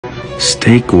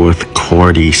Steak with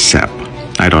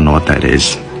cordyceps. I don't know what that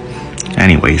is.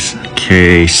 Anyways,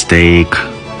 okay, steak,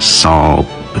 salt,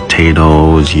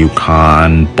 potatoes,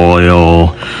 Yukon,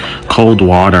 boil, cold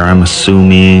water, I'm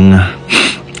assuming.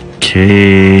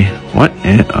 Okay, what?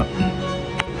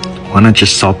 Why not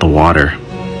just salt the water?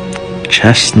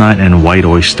 Chestnut and white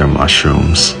oyster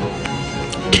mushrooms.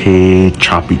 Okay,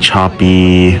 choppy.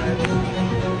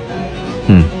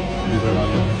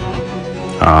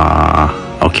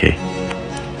 Okay.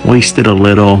 Wasted a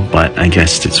little, but I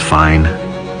guess it's fine.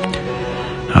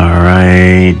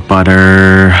 Alright,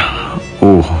 butter.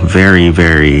 Oh,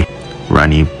 very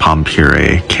runny palm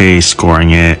puree. Okay,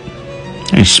 scoring it.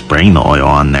 And spraying the oil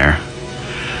on there.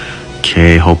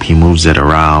 Okay, hope he moves it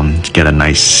around to get a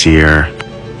nice sear.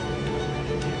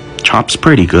 Chop's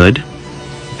pretty good.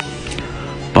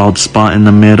 Bald spot in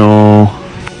the middle.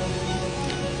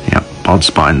 Yep, bald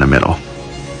spot in the middle.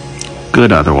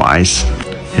 Good otherwise.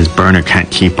 His burner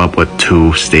can't keep up with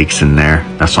 2 steaks in there.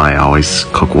 That's why I always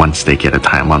cook 1 steak at a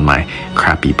time on my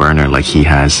crappy burner like he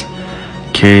has.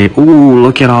 Okay, ooh,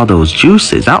 look at all those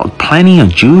juices. That was plenty of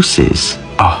juices.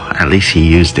 Oh, at least he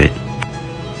used it.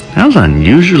 That was an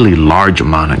unusually large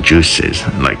amount of juices.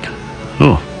 Like,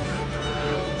 oh.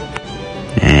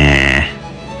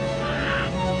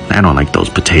 I don't like those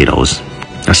potatoes.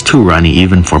 That's too runny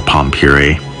even for palm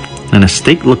puree. And the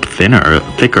steak looked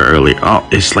thicker earlier. Oh,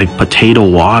 it's like potato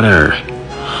water.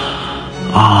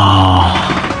 Oh.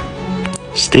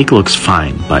 Steak looks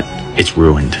fine, but it's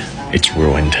ruined. It's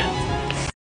ruined.